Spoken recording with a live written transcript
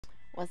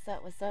What's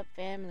up,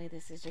 family?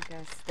 This is your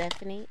girl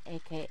Stephanie,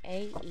 aka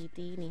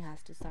ED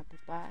Nihastu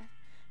Sapupai.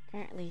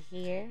 Currently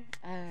here,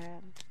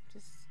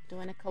 just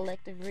doing a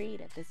collective read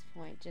at this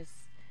point. Just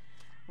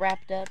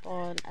wrapped up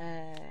on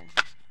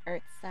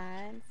Earth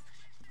signs.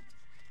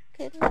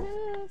 Could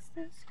lose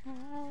this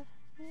crowd,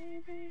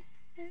 maybe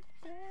it's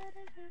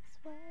better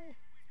this way.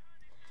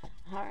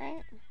 All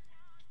right,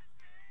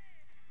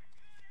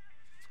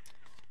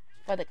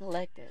 for the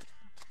collective.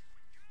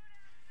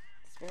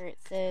 Spirit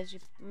says you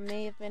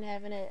may have been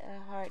having a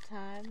hard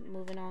time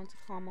moving on to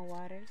calmer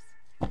waters.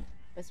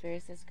 But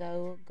Spirit says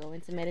go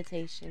into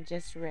meditation,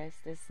 just rest.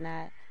 It's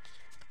not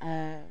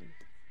um,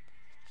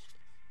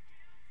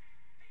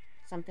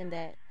 something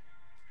that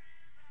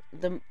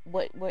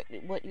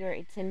what your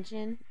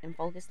attention and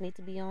focus need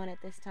to be on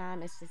at this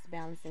time. It's just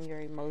balancing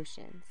your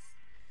emotions,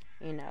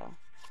 you know,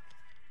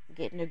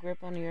 getting a grip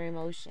on your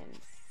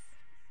emotions.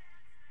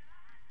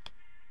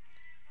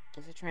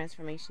 There's a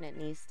transformation that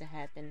needs to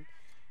happen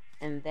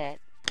in that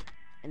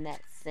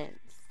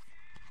sense,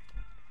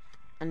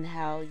 and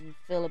how you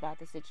feel about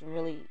the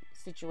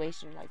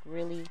situation, like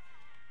really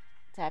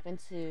tap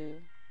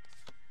into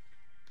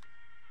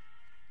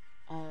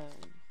um,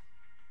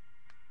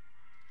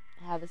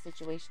 how the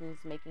situation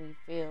is making you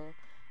feel.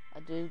 I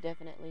do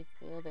definitely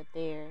feel that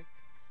there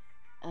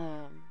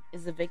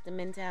is a victim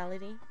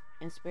mentality,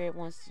 and Spirit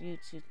wants you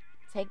to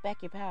take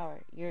back your power.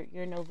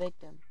 You're no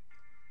victim.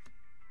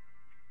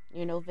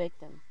 You're no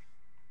victim.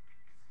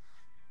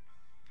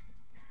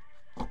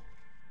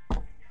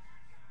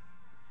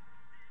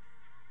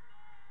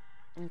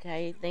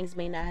 Okay, things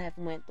may not have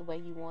went the way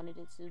you wanted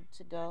it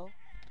to go.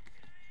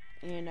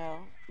 You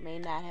know, may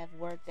not have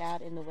worked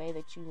out in the way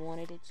that you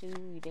wanted it to.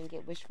 You didn't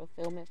get wish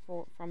fulfillment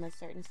from a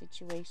certain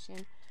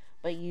situation,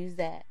 but use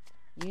that.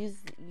 Use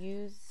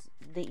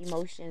the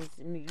emotions.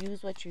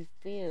 Use what you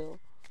feel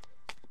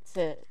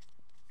to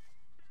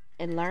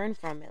and learn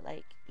from it.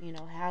 Like, you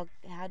know, how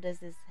does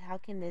this, how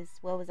can this,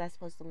 what was I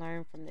supposed to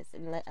learn from this,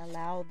 and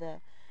allow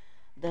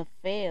the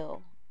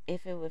fail,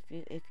 if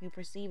you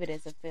perceive it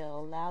as a fail,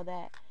 allow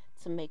that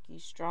to make you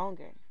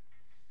stronger.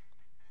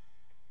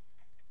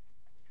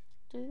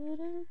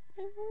 You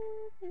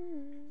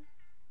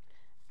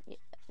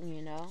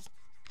know,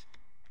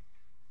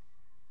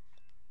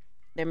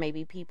 there may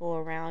be people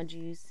around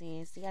you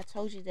saying, see, I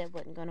told you that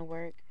wasn't gonna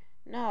work.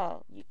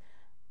 No,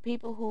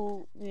 people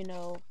who, you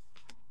know,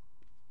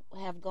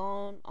 have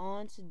gone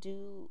on to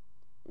do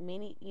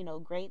many, you know,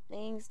 great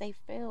things, they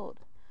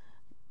failed.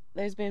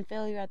 There's been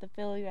failure after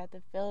failure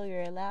after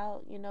failure.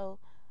 Allow, you know,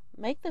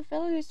 make the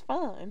failures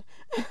fun.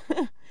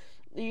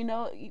 You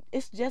know,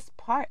 it's just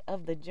part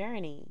of the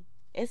journey.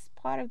 It's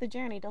part of the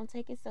journey. Don't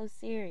take it so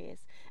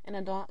serious,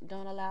 and don't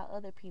allow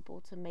other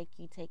people to make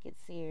you take it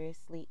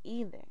seriously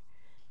either.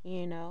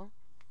 You know,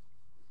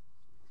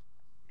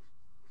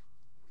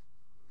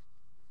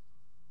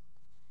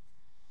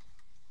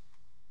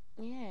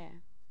 yeah.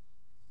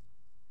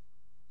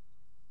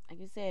 Like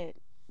you said,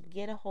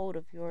 get a hold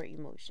of your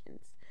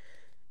emotions.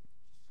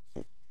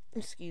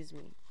 Excuse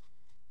me.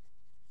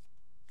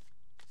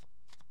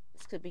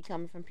 This could be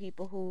coming from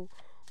people who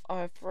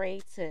are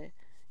afraid to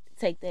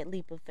take that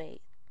leap of faith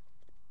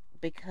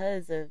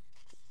because of,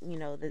 you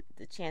know,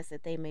 the chance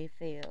that they may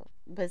fail.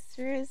 But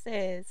Spirit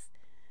says,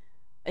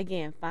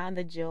 again, find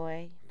the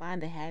joy,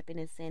 find the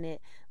happiness in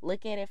it.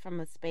 Look at it from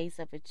a space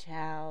of a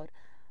child,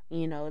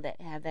 you know,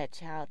 that have that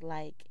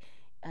childlike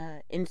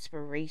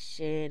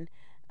inspiration,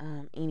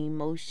 and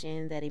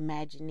emotion, that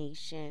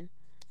imagination,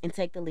 and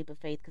take the leap of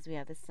faith, because we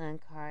have the Sun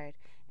card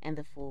and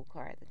the Fool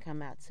card that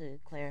come out to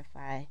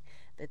clarify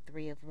the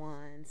Three of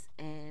Wands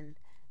and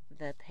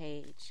the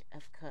Page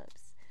of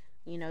Cups.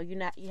 You know, you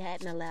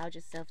hadn't allowed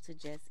yourself to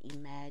just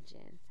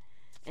imagine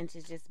and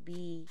to just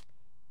be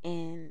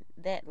in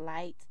that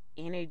light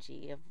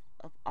energy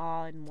of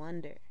awe and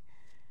wonder.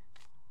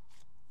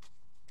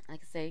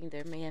 Like I say,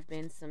 there may have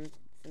been some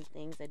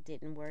things that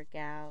didn't work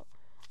out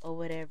or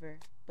whatever,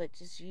 but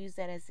just use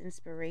that as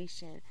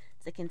inspiration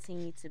to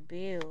continue to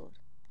build.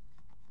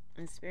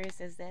 And Spirit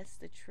says that's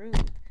the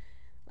truth.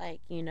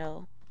 Like, you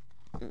know,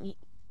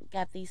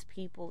 got these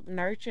people,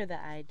 nurture the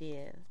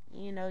idea,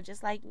 you know,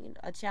 just like, you know,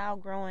 a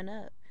child growing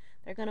up.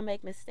 They're gonna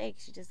make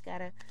mistakes. You just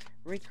gotta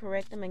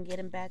recorrect them and get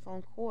them back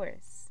on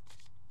course.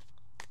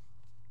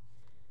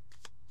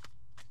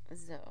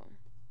 So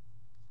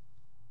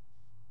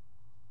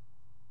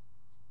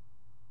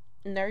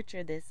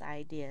nurture this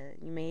idea.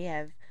 You may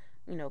have,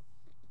 you know,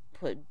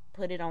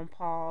 put it on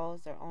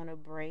pause or on a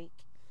break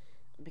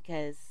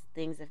because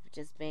things have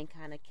just been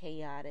kind of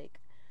chaotic.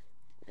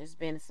 There's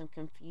been some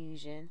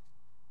confusion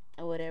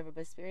or whatever.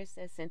 But Spirit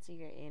says center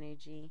your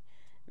energy,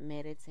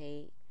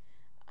 meditate,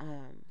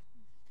 um,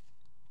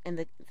 and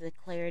the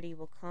clarity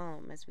will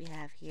come, as we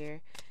have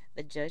here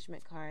the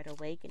Judgment card,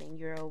 awakening.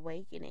 You're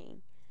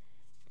awakening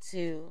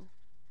to,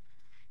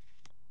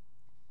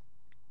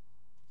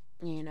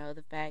 you know,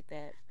 the fact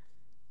that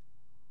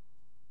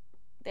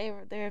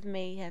there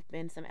may have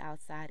been some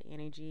outside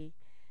energy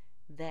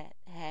that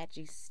had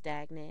you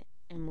stagnant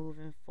and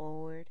moving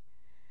forward,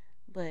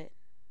 but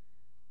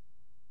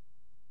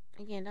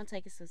Again, don't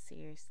take it so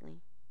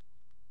seriously.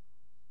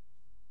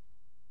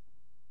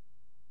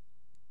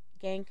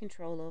 Gain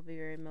control over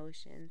your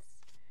emotions.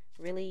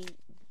 Really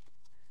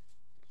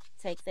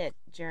take that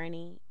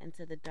journey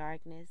into the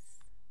darkness,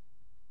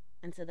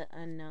 into the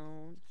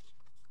unknown.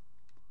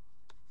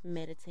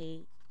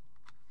 Meditate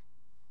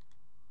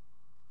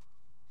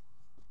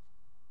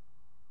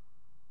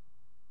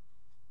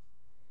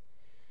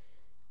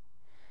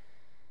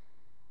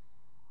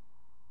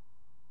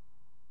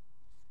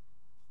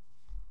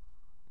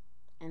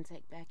and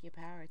take back your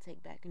power,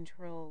 take back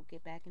control,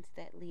 get back into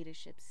that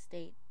leadership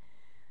state.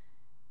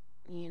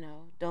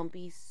 Don't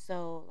be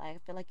so, like, I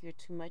feel like you're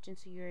too much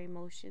into your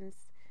emotions,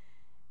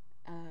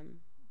 um,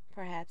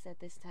 perhaps at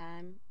this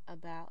time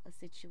about a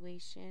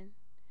situation.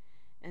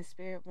 And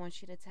Spirit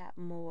wants you to tap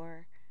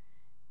more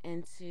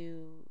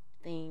into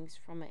things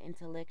from an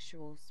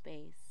intellectual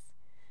space.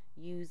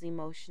 Use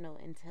emotional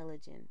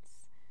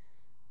intelligence,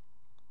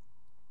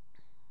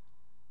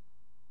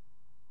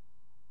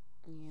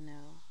 you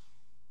know,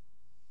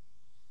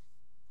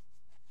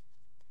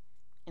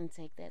 and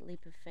take that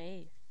leap of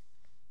faith.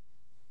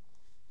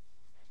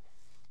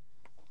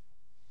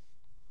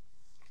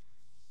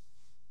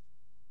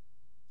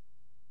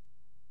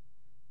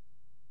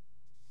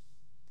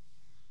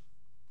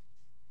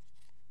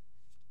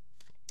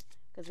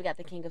 Because we got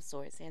the King of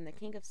Swords, and the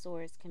King of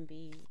Swords can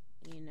be,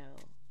 you know,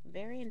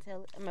 very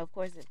intelligent. I mean, of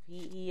course, if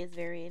he is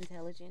very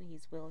intelligent.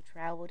 He's well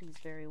traveled. He's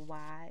very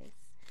wise.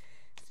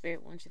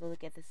 Spirit wants you to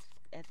look at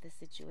the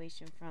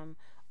situation from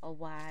a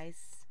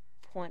wise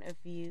point of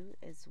view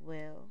as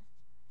well,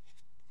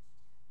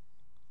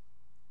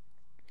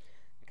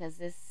 because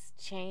this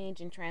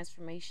change and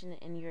transformation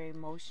in your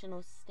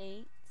emotional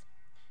state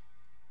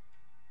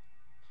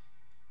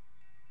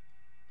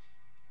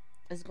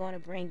is going to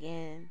bring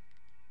in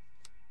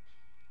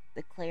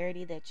the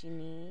clarity that you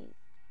need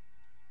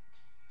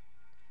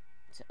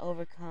to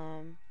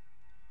overcome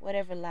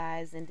whatever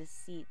lies and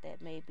deceit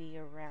that may be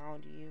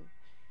around you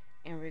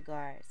in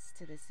regards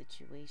to the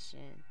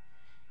situation,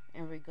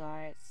 in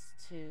regards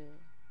to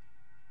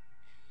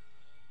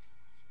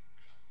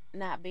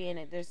not being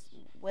it. There's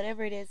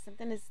whatever it is,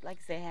 something that's, like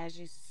I said, has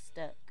you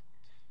stuck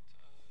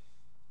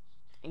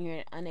and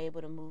you're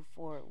unable to move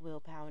forward.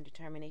 Willpower and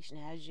determination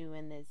has you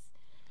in this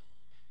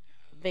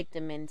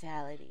victim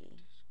mentality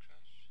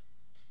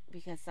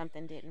because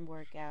something didn't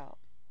work out.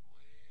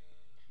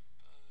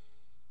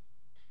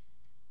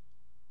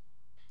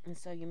 And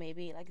so you may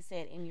be, like I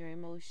said, in your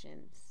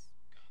emotions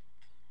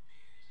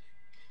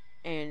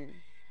and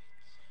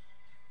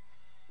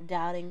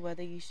doubting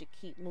whether you should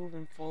keep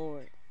moving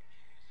forward.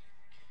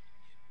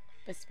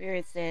 But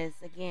Spirit says,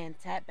 again,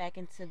 tap back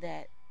into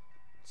that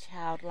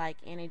childlike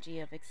energy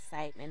of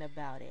excitement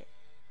about it.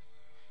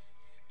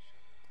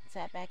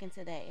 Tap back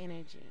into that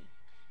energy.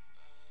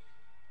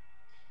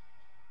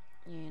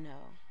 You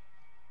know,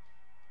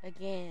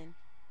 again,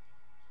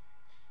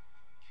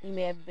 you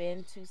may have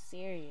been too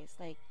serious.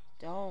 Like,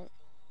 don't,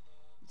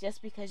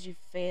 just because you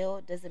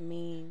failed doesn't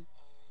mean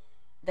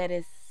that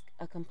it's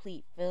a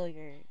complete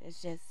failure.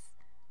 It's just,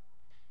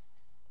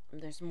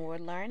 there's more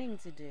learning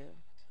to do.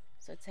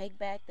 So take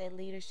back that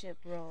leadership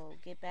role,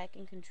 get back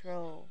in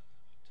control,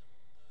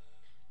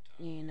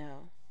 you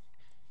know,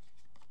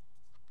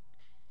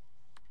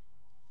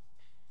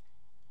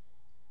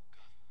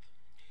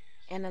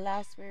 and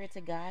allow Spirit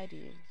to guide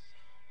you.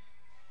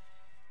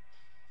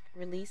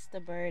 Release the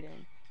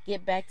burden.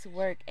 Get back to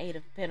work, Eight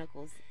of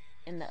Pentacles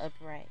in the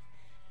upright.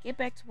 Get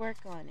back to work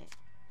on it.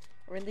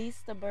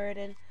 Release the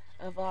burden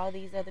of all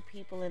these other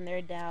people and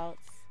their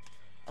doubts.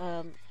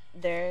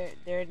 Their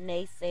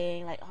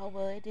naysaying, like, oh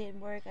well, it didn't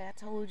work. I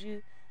told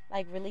you.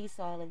 Like, release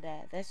all of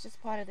that. That's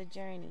just part of the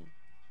journey.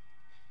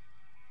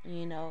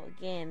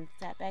 Again,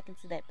 tap back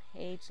into that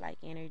page-like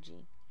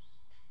energy.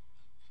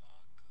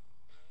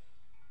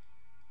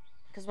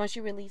 Because once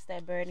you release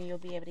that burden, you'll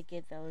be able to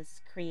get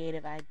those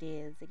creative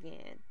ideas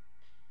again.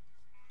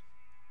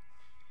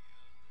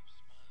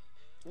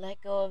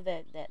 Let go of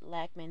that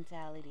lack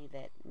mentality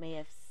that may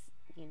have,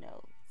 you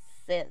know,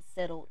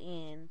 settled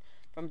in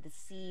from the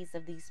seeds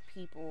of these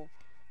people,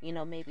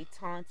 maybe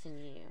taunting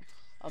you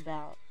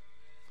about,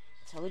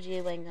 told you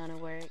it wasn't gonna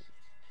work.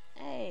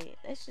 Hey,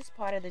 that's just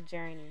part of the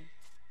journey.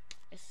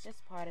 It's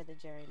just part of the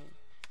journey.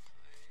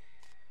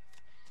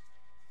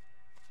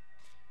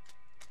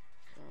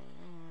 Go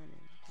on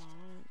and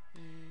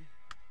on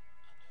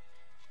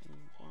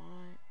and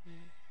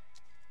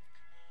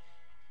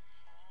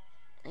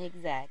on.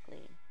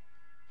 Exactly.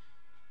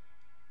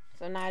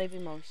 So, not of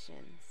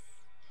emotions.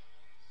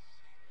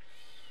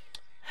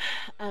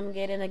 I'm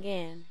getting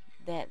again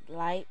that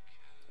light,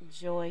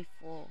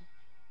 joyful,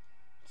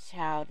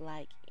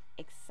 childlike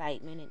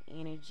excitement and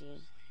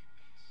energy.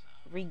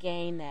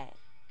 Regain that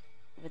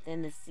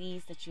within the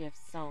seeds that you have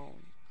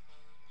sown.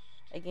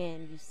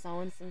 Again, you've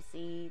sown some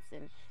seeds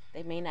and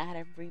they may not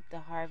have reaped the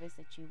harvest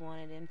that you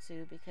wanted them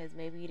to because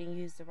maybe you didn't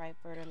use the right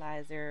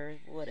fertilizer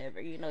or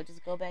whatever.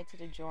 Just go back to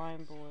the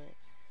drawing board,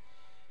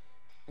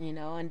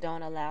 and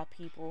don't allow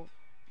people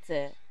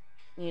to,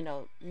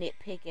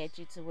 nitpick at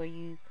you to where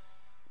you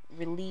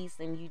release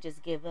and you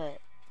just give up.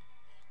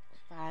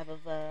 Five of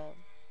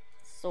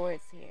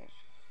swords here,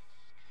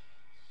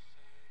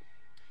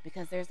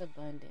 because there's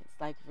abundance.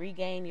 Like,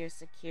 regain your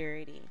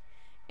security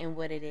in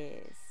what it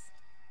is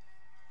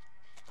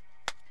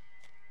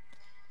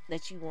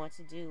that you want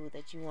to do,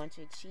 that you want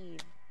to achieve.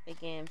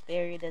 Again,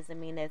 failure doesn't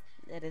mean that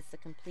it's a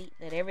complete,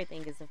 that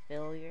everything is a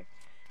failure.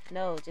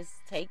 No, just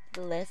take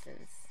the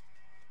lessons.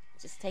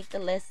 Just take the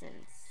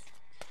lessons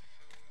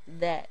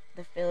that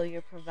the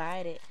failure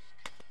provided.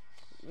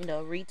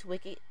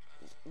 Retweak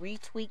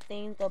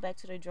things, go back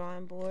to the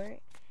drawing board,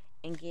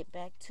 and get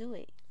back to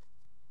it.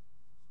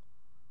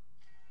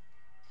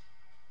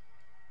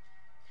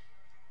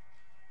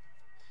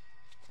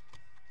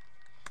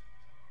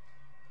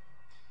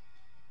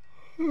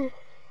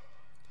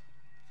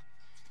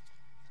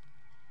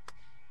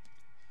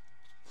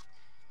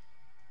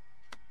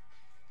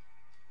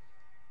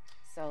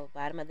 So,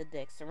 bottom of the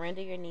deck,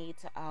 surrender your need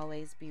to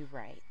always be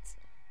right.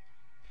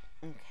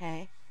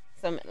 Okay?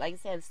 So, like I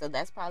said, so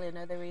that's probably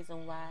another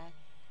reason why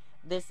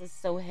this is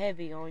so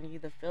heavy on you.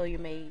 The failure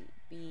may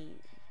be,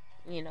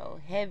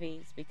 heavy.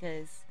 It's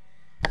because,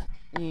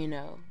 you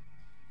know,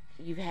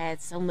 you've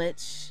had so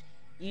much.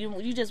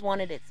 You just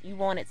wanted it. You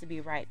want it to be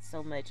right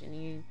so much, and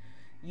you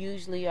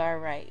usually are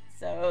right.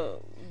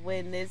 So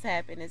when this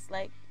happened, it's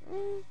like,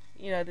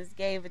 this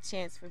gave a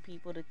chance for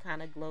people to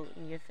kind of gloat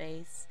in your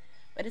face.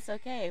 But it's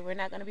okay. We're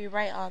not going to be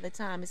right all the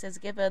time. It says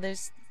give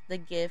others the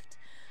gift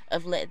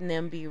of letting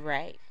them be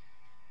right.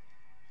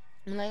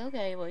 I'm like,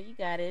 okay, well, you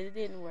got it. It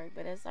didn't work,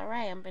 but it's all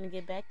right. I'm going to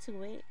get back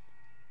to it.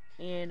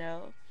 I'm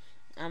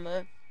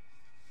going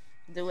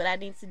to do what I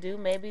need to do.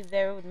 Maybe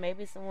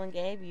someone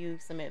gave you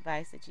some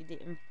advice that you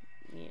didn't,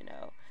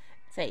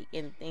 take,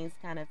 and things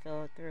kind of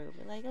fell through.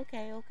 But like,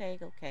 okay,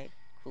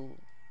 cool.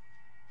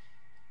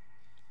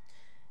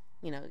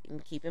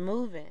 And keep it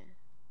moving.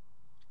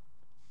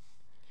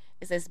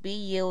 It says be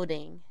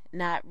yielding,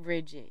 not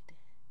rigid.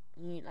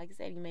 Like I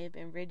said, you may have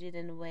been rigid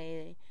in the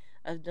way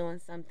of doing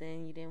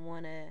something. You didn't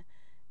want to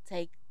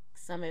take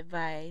some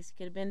advice. You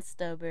could have been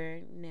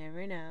stubborn. You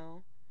never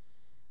know.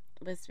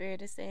 But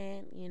Spirit is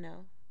saying,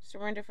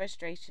 surrender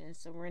frustration,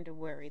 surrender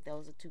worry.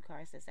 Those are two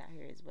cards that's out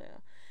here as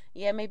well.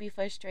 Yeah, it may be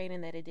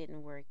frustrating that it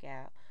didn't work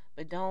out,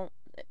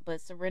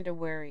 but surrender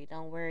worry.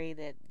 Don't worry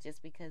that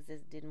just because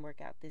this didn't work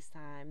out this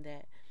time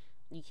that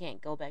you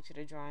can't go back to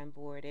the drawing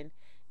board and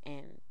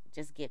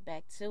just get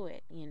back to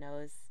it.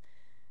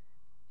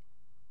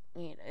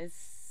 It's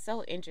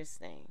so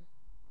interesting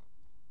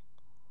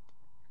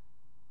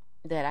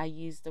that I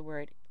used the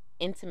word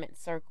intimate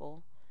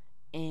circle,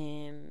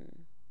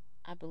 and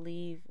I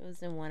believe it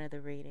was in one of the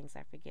readings.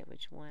 I forget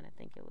which one. I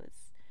think it was.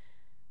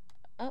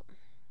 Oh,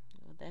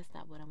 well, that's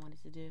not what I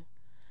wanted to do.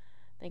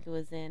 I think it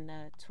was in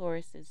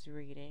Taurus's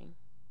reading.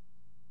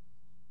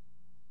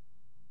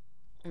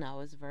 No, it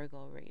was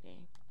Virgo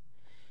reading.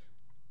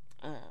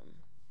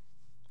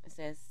 It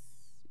says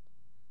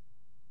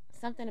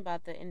something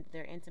about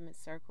their intimate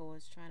circle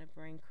is trying to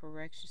bring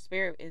correction.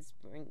 Spirit is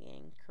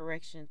bringing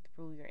correction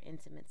through your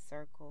intimate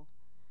circle,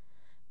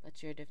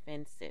 but you're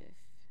defensive.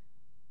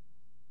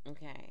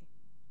 Okay.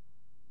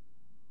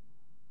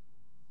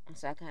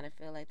 So I kind of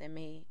feel like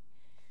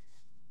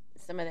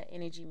some of that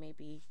energy may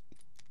be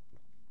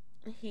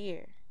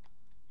here.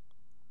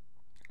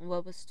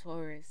 What was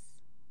Taurus?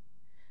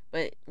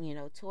 But,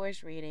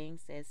 Taurus reading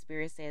says,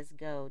 Spirit says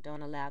go.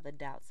 Don't allow the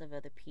doubts of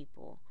other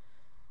people.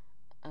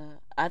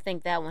 I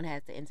think that one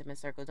has the intimate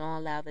circle. Don't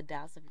allow the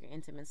doubts of your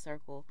intimate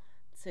circle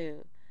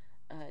to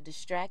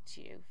distract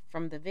you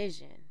from the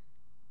vision.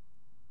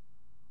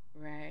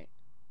 Right?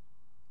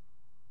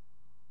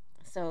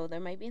 So there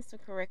may be some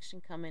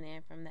correction coming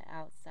in from the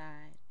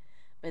outside,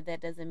 but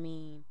that doesn't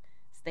mean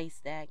stay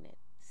stagnant.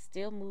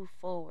 Still move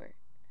forward.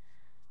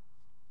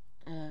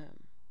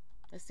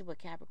 Let's see what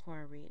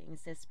Capricorn reading. It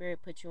says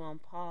Spirit put you on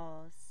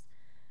pause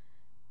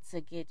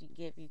to give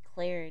you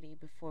clarity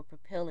before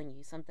propelling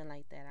you. Something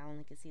like that. I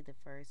only can see the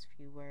first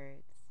few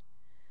words.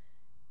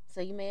 So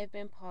you may have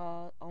been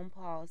on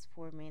pause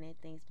for a minute.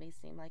 Things may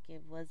seem like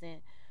it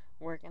wasn't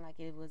working, like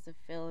it was a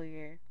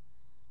failure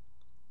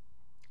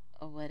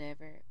or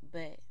whatever.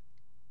 But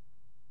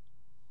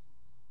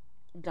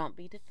don't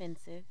be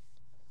defensive.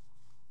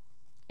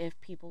 If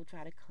people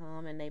try to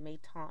come and they may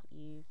taunt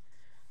you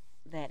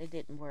that it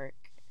didn't work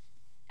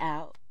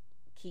out,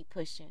 keep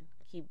pushing,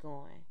 keep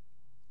going.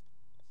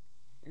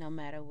 No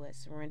matter what,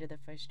 surrender the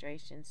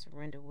frustration,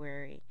 surrender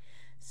worry,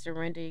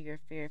 surrender your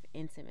fear of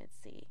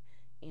intimacy,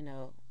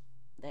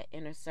 that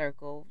inner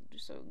circle.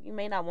 So you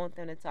may not want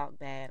them to talk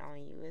bad on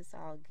you. It's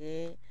all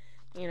good.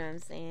 You know what I'm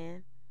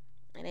saying?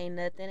 It ain't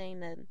nothing,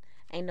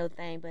 ain't no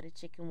thing but a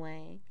chicken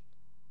wing.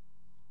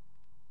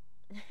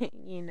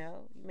 You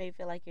may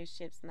feel like your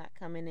ship's not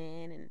coming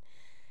in, and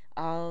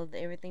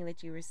everything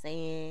that you were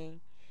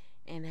saying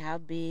and how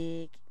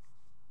big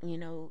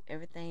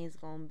everything's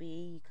gonna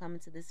be. You come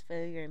into this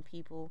failure and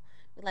people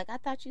be like, I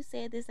thought you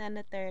said this and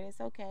the third. It's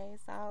okay,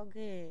 it's all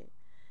good.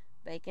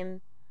 They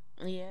can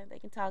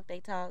talk, they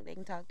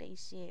can talk they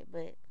shit,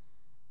 but,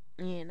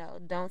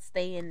 don't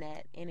stay in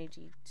that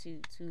energy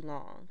too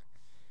long.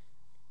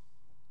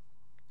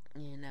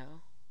 you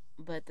know.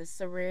 But the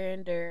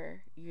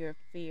surrender your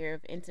fear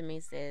of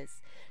intimacy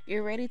says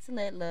you're ready to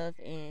let love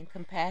in,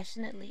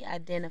 compassionately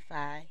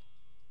identify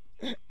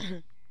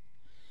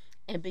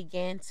and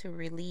begin to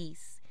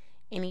release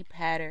any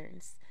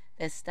patterns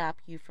that stop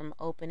you from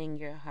opening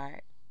your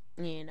heart.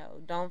 You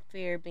know, don't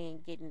fear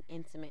being getting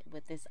intimate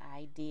with this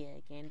idea.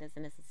 Again,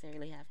 doesn't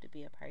necessarily have to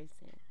be a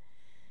person.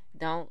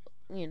 Don't,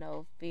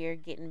 fear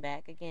getting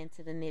back again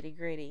to the nitty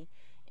gritty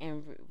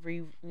and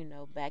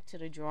back to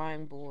the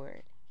drawing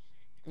board.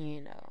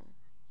 You know,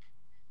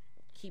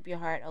 keep your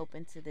heart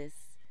open to this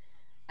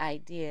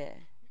idea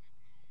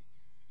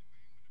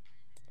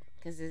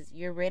because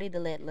you're ready to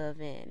let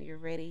love in. You're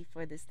ready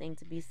for this thing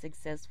to be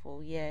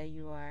successful. Yeah,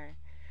 you are.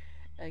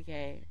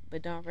 Okay,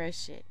 but don't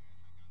rush it.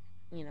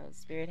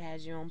 Spirit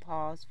has you on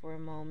pause for a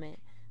moment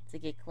to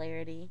get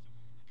clarity.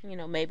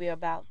 Maybe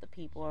about the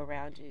people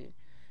around you.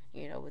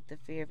 With the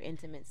fear of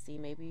intimacy,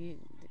 maybe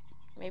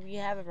you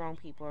have the wrong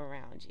people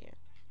around you.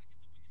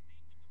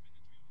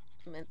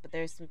 But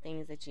there's some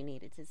things that you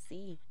needed to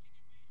see.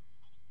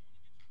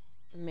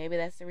 Maybe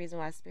that's the reason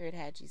why Spirit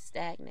had you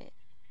stagnant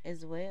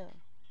as well.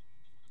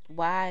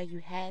 Why you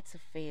had to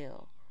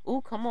fail.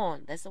 Ooh, come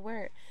on, that's a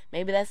word.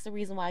 Maybe that's the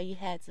reason why you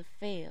had to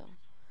fail.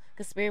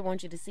 Because Spirit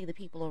wants you to see the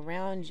people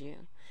around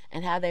you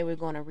and how they were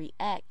going to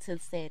react to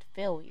said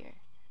failure.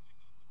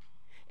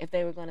 If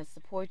they were going to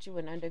support you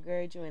and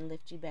undergird you and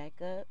lift you back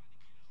up,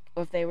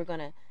 or if they were going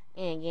to,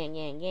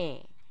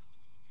 yang.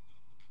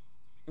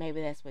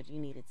 Maybe that's what you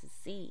needed to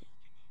see.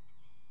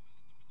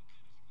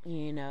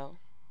 You know,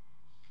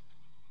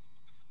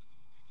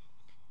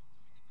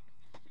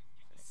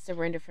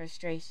 surrender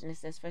frustration. It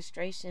says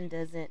frustration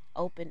doesn't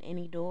open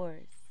any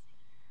doors.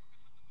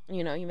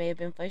 You may have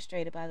been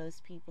frustrated by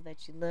those people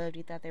that you loved.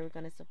 You thought they were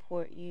going to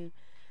support you,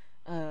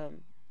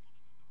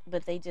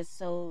 but they just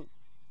sowed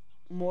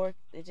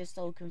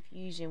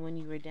confusion when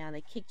you were down.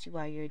 They kicked you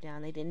while you were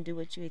down. They didn't do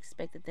what you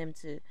expected them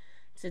to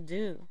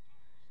do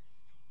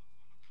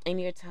in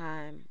your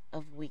time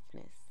of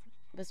weakness.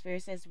 But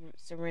Spirit says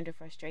surrender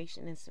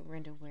frustration and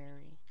surrender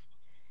worry.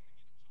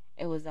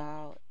 It was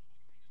all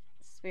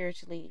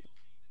spiritually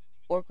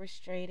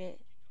orchestrated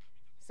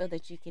so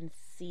that you can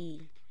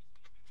see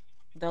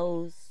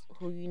those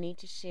who you need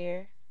to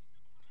share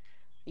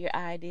your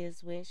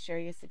ideas with, share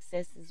your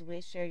successes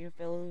with, share your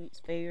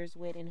failures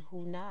with, and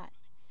who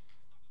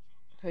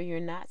you're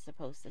not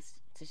supposed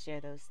to share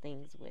those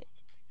things with.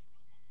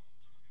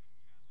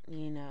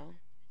 You know,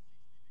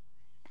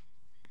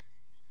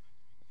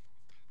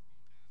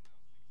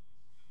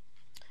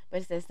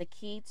 but it says the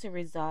key to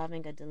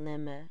resolving a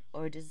dilemma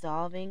or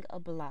dissolving a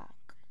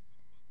block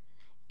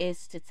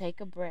is to take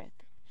a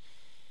breath,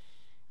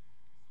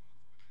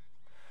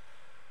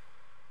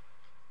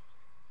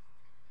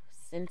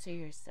 center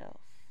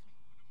yourself,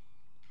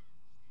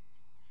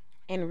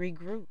 and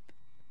regroup.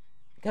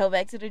 Go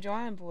back to the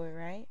drawing board,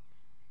 right?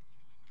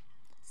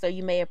 So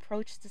you may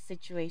approach the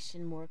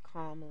situation more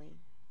calmly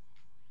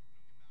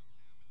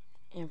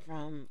and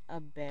from a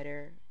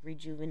better,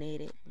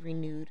 rejuvenated,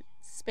 renewed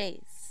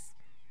space.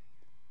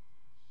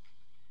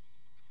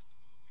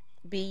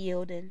 Be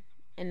yielding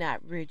and not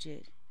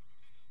rigid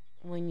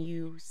when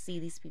you see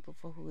these people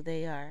for who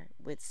they are,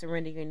 with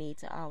surrender your need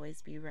to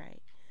always be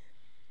right.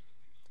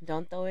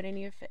 Don't throw it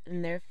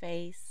in their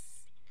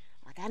face.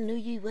 Like, I knew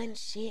you wasn't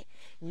shit.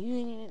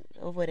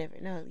 Or whatever.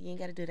 No, you ain't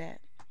got to do that.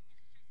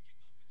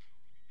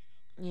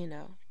 You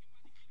know,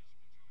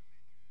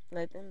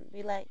 let them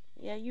be like,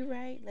 yeah, you're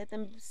right. Let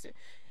them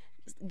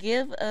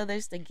give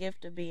others the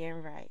gift of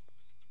being right.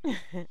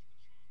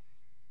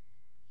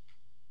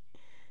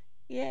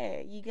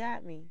 Yeah, you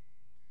got me.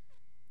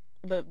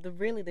 But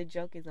the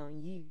joke is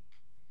on you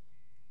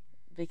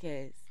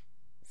because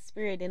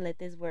Spirit didn't let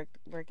this work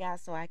out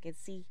so I could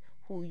see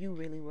who you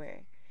really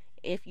were,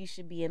 if you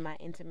should be in my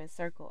intimate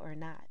circle or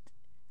not.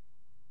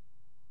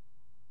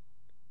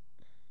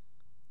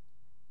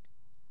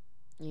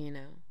 You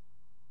know.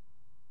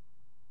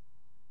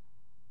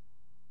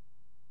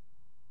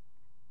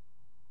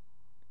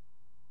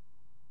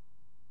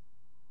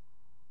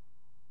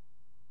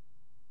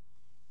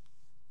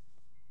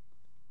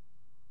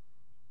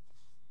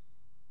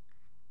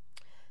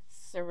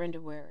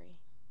 Surrender worry.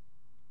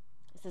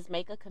 It says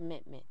make a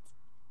commitment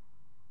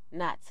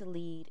not to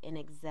lead an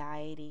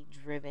anxiety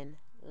driven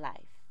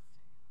life.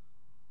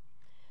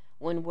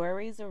 When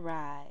worries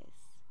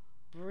arise,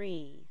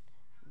 breathe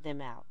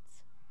them out.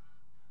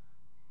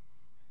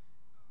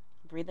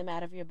 Breathe them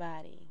out of your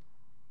body.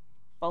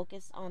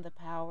 Focus on the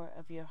power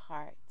of your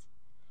heart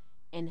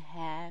and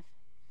have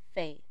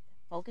faith.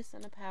 Focus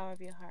on the power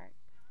of your heart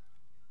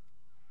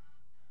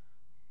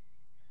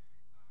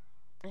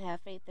and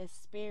have faith that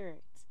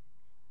Spirit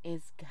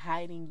is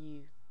guiding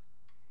you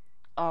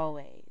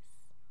always.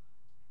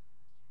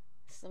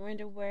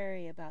 Surrender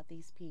worry about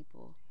these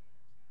people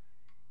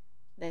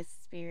that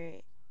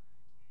Spirit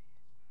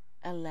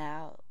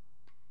allowed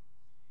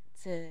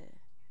to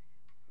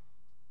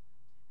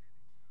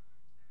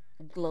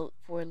gloat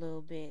for a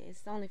little bit.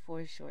 It's only for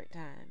a short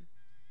time.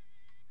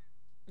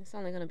 It's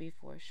only going to be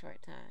for a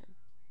short time.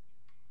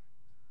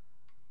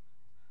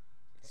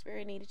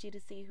 Spirit needed you to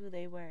see who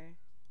they were,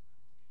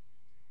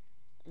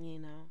 you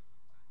know,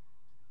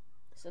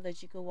 so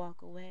that you could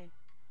walk away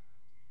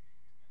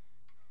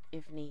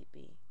if need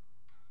be.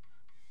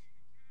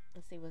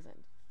 Let's see,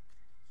 wasn't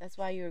that's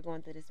why you were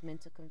going through this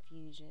mental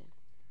confusion.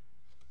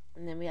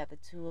 And then we have the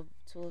two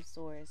of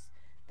swords.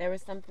 There were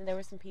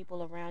some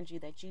people around you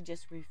that you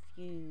just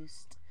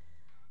refused.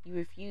 You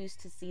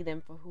refused to see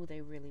them for who they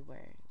really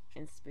were.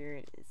 And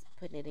Spirit is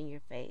putting it in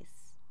your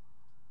face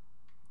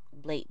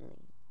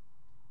blatantly.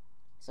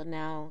 So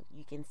now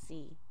you can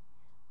see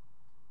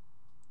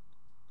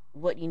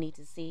what you need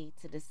to see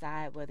to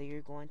decide whether you're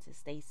going to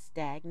stay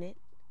stagnant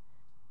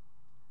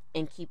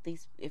and keep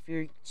these, if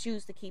you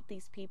choose to keep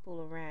these people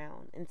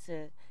around and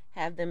to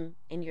have them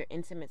in your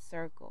intimate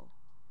circle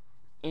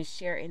and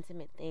share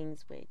intimate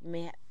things with, you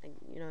may have,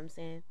 you know what I'm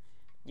saying,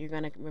 you're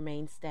going to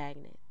remain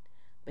stagnant.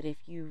 But if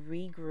you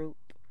regroup,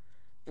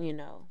 you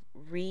know,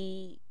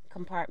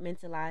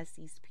 compartmentalize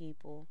these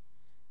people,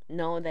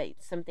 know that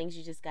some things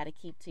you just got to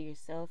keep to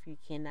yourself. You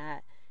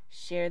cannot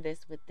share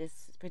this with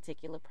this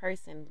particular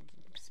person.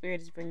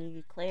 Spirit is bringing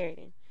you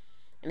clarity.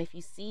 And if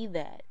you see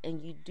that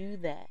and you do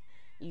that,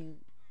 you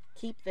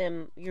keep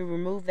them, you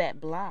remove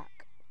that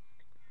block.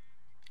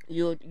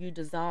 You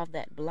dissolve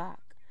that block.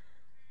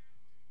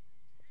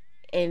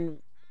 And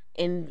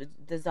in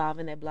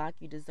dissolving that block,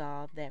 you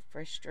dissolve that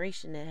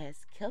frustration that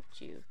has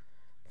kept you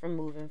from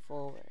moving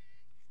forward.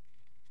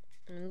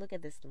 And look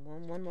at this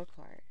one more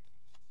card.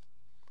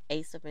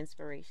 Ace of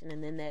Inspiration.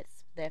 And then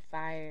that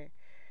fire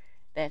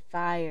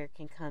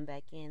can come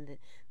back in.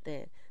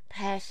 The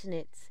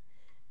passionate,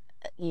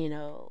 you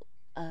know,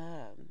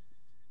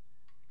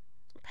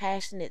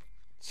 passionate,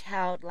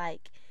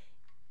 childlike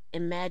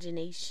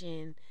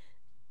imagination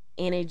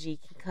energy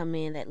can come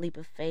in, that leap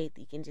of faith.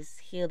 You can just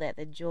heal that,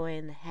 the joy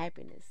and the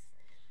happiness.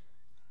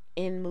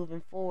 In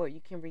moving forward,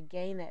 you can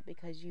regain that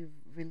because you've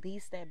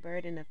released that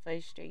burden of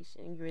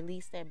frustration. You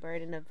release that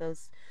burden of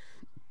those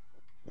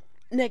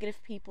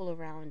negative people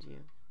around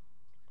you.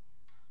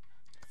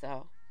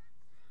 So,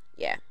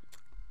 yeah,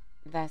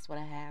 that's what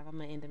I have. I'm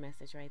going to end the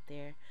message right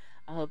there.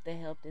 I hope that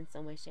helped in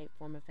some way, shape,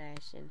 form, or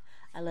fashion.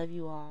 I love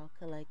you all,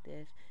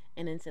 collective.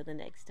 And until the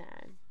next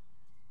time,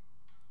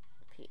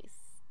 peace.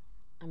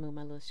 I moved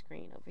my little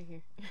screen over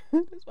here.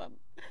 That's why